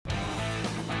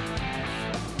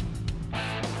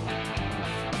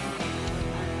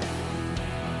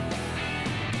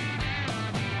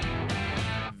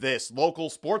This local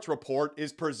sports report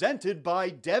is presented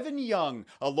by Devon Young,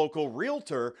 a local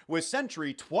realtor with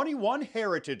Century 21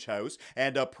 Heritage House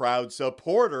and a proud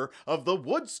supporter of the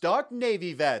Woodstock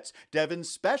Navy Vets. Devon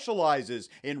specializes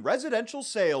in residential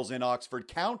sales in Oxford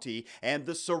County and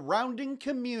the surrounding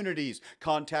communities.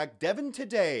 Contact Devon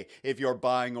today. If you're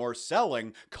buying or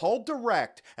selling, call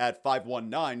direct at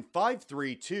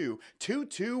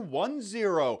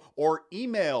 519-532-2210 or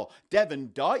email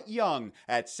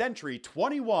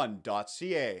devon.young@century21.ca.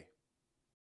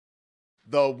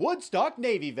 The Woodstock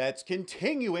Navy Vets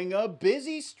continuing a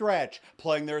busy stretch,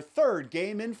 playing their third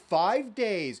game in 5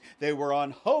 days. They were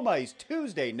on home ice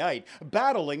Tuesday night,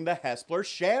 battling the Hespeler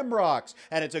Shamrocks,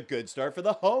 and it's a good start for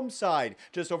the home side.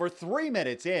 Just over 3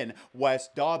 minutes in,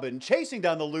 West Dobbin chasing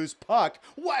down the loose puck.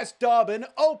 West Dobbin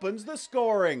opens the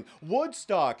scoring.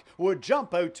 Woodstock would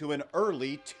jump out to an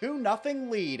early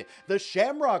 2-0 lead. The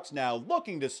Shamrocks now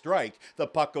looking to strike. The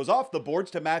puck goes off the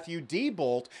boards to Matthew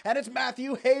Diebold, and it's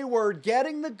Matthew Hayward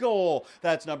getting the goal.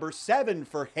 That's number 7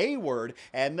 for Hayward,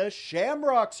 and the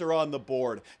Shamrocks are on the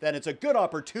board. Then it's a good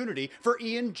opportunity for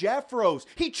Ian Jeffros.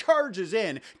 He charges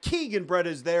in. Keegan Brett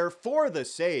is there for the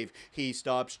save. He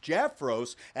stops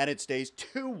Jeffros, and it stays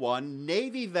 2-1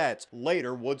 Navy Vets.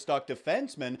 Later, Woodstock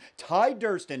defenseman Ty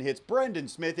Durston hits Brendan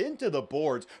Smith into the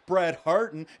boards. Brett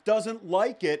Harton doesn't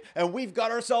like it, and we've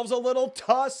got ourselves a little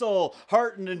tussle.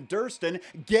 Harton and Durston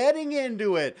getting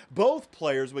into it. Both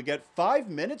players would get 5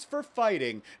 minutes for fighting.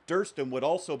 Durston would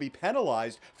also be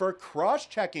penalized for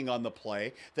cross-checking on the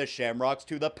play. The Shamrocks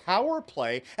to the power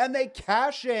play, and they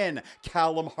cash in.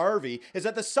 Callum Harvey is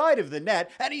at the side of the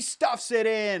net, and he stuffs it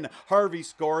in. Harvey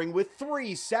scoring with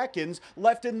 3 seconds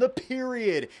left in the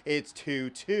period. It's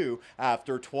 2-2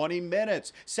 after 20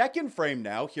 minutes. Second frame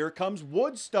now, here comes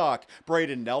Woodstock.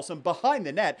 Braden Nelson behind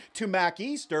the net to Mac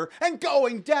Easter, and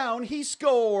going down, he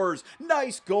scores.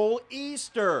 Nice goal,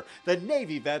 Easter. The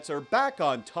Navy Vets are back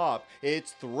on top.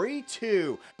 It's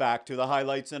 3-2. Back to the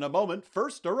highlights in a moment.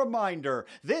 First, a reminder.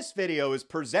 This video is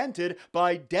presented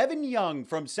by Devon Young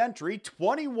from Century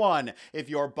 21. If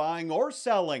you're buying or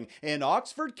selling in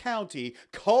Oxford County,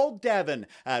 call Devon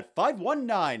at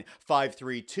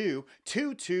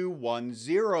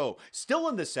 519-532-2210. Still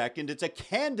in the second, it's a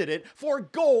candidate for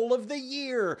Goal of the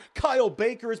Year. Kyle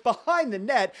Baker is behind the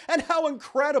net, and how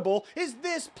incredible is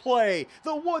this play?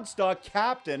 The Woodstock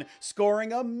captain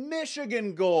scoring a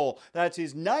Michigan goal. That's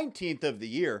his 19th of the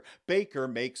year. Baker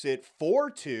makes it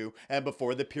 4-2, and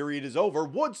before the period is over,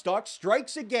 Woodstock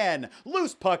strikes again.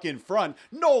 Loose puck in front.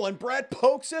 Nolan Brett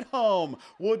pokes it home.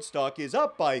 Woodstock is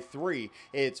up by 3.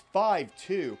 It's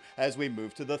 5-2 as we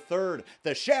move to the third.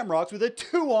 The Shamrocks with a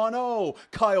 2-on-0.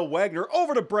 Kyle Wagner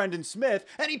over to Brendan Smith,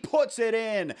 and he puts it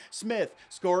in. Smith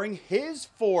scoring his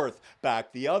 4th.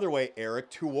 Back the other way, Eric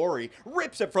Tuori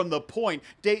rips it from the point.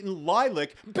 Dayton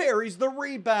Lilac buries the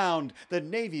rebound. The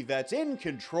Navy Vets in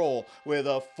control with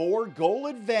a 4-goal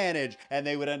advantage, and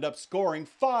they would end up scoring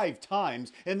 5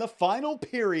 times in the final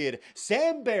period.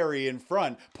 Sam Barry in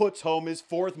front puts home his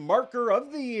 4th marker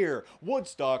of the year.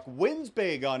 Woodstock wins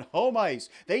big on home ice.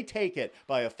 They take it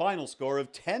by a final score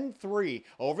of 10-3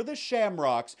 over the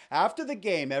Shamrocks. After the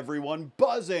game, everyone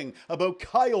buzzing about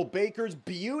Kyle Baker's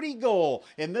beauty goal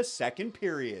in the second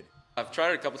period. I've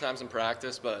tried it a couple times in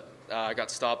practice, but I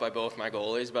got stopped by both my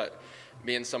goalies, but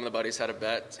me and some of the buddies had a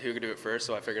bet who could do it first,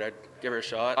 so I figured I'd give her a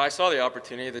shot. I saw the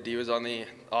opportunity. The D was on the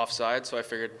offside, so I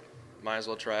figured might as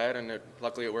well try it, and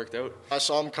luckily it worked out. I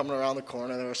saw him coming around the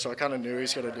corner there, so I kind of knew he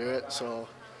was going to do it. So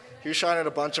he was trying it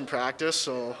a bunch in practice,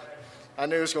 so I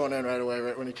knew he was going in right away,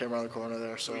 right when he came around the corner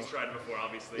there. So he's tried it before,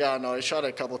 obviously. Yeah, no, he shot it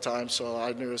a couple times, so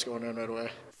I knew he was going in right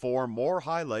away. For more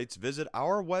highlights, visit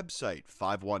our website,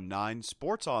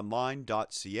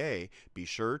 519sportsonline.ca. Be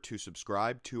sure to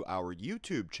subscribe to our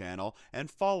YouTube channel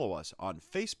and follow us on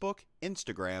Facebook,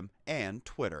 Instagram, and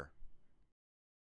Twitter.